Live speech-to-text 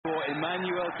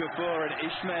Emmanuel Kuffour and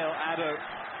Ismail Ado,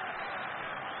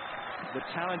 the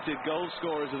talented goal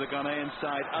scorers of the Ghanaian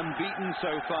side, unbeaten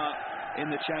so far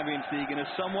in the Champions League in a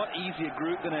somewhat easier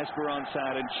group than Espérance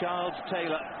had, and Charles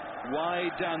Taylor wide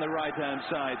down the right-hand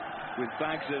side with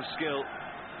bags of skill.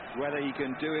 Whether he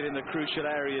can do it in the crucial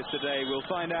areas today, we'll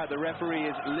find out. The referee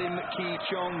is Lim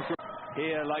Ki-chong from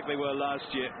here, like they were last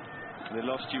year. They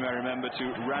lost, you may remember, to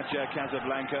Raja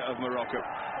Casablanca of Morocco.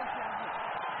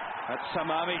 That's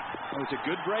Hamami. Oh, it's a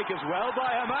good break as well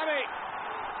by Hamami.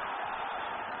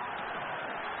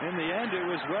 In the end, it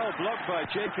was well blocked by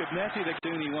Jacob Netty. The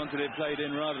Cooney wanted it played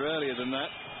in rather earlier than that.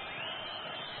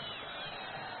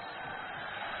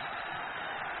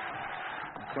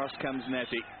 Across comes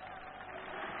Netty.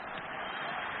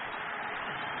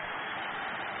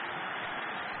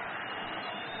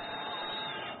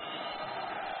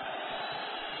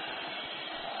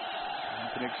 You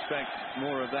can expect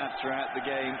more of that throughout the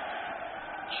game.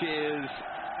 Cheers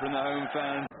from the home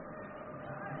fans.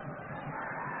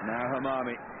 Now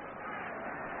Hamami.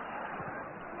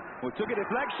 Well, took a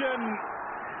deflection.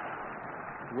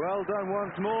 Well done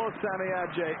once more, Sami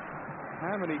Adjei.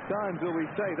 How many times will we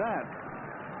say that?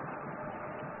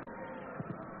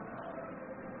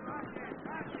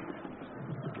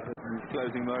 In his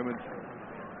closing moments.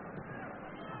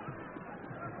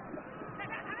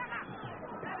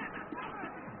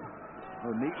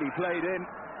 Oh, neatly played in.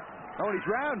 Oh, and he's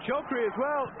round Chokri as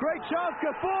well. Great chance,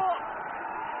 Kuffour.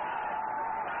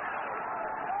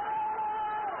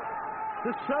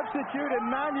 The substitute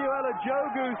Emmanuel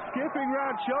Ajogu skipping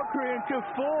round Chokri, and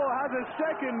Kuffour has a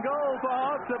second goal for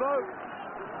Hearts of Oak.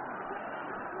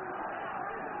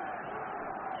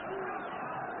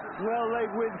 Well,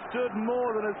 they've withstood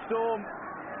more than a storm.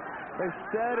 They've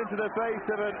stared into the face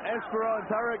of an Espérance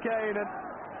hurricane and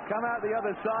come out the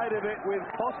other side of it with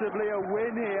possibly a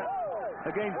win here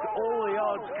against all the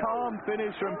odds. Calm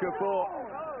finish from Kuffour.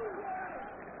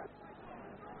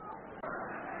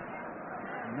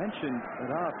 Mentioned at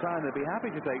half-time they'd be happy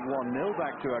to take 1-0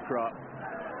 back to Accra.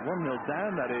 1-0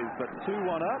 down, that is, but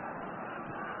 2-1 up.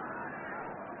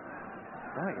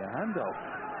 Right, your handoff.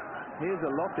 Here's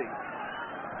a Lottie.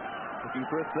 Looking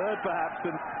for a third, perhaps,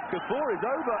 and Kuffour is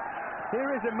over.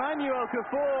 Here is Emmanuel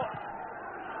Kuffour.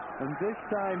 And this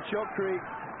time, Chokri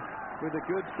with a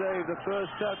good save, the first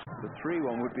touch. The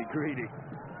 3-1 would be greedy.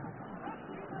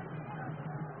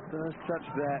 First touch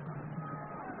there.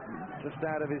 Just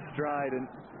out of his stride, and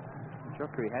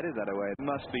Chokri headed that away. It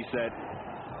must be said,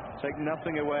 take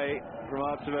nothing away from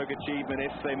Hearts of Oak achievement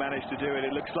if they manage to do it.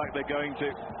 It looks like they're going to.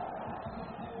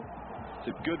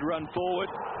 It's a good run forward.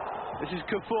 This is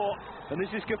Kuffour, and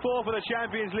this is Kuffour for the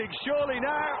Champions League, surely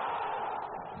now.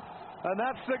 And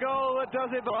that's the goal that does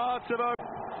it for Hearts of Oak.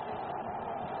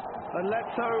 And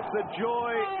let's hope the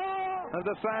joy of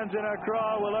the fans in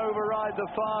Accra will override the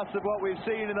farce of what we've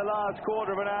seen in the last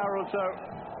quarter of an hour or so.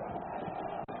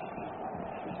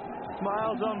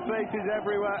 Smiles on faces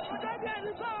everywhere.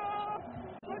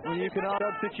 Well, you can argue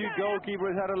the substitute goalkeeper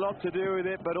has had a lot to do with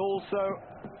it, but also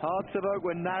Hearts of Oak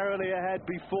were narrowly ahead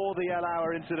before the Yellow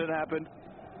Hour incident happened,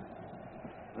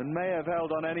 and may have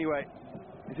held on anyway.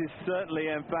 This is certainly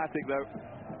emphatic, though.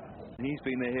 And he's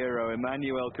been the hero,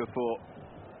 Emmanuel Kuffour.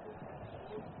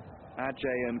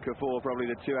 Adjei and Kuffour probably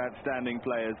the two outstanding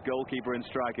players, goalkeeper and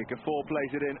striker. Kuffour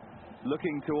plays it in,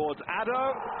 looking towards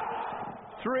Ado.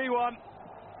 3-1.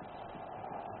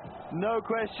 No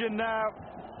question now.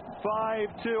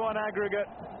 5-2 on aggregate.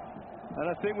 And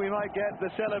I think we might get the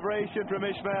celebration from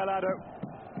Ismail Ado.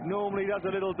 Normally does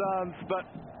a little dance, but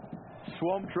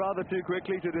swamped rather too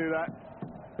quickly to do that.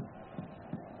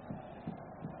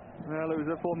 Well, it was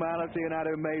a formality and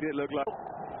Ado made it look like.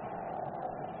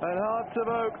 And Hearts of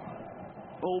Oak,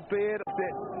 albeit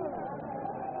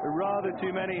rather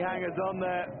too many hangers on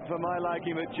there for my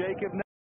liking, but Jacob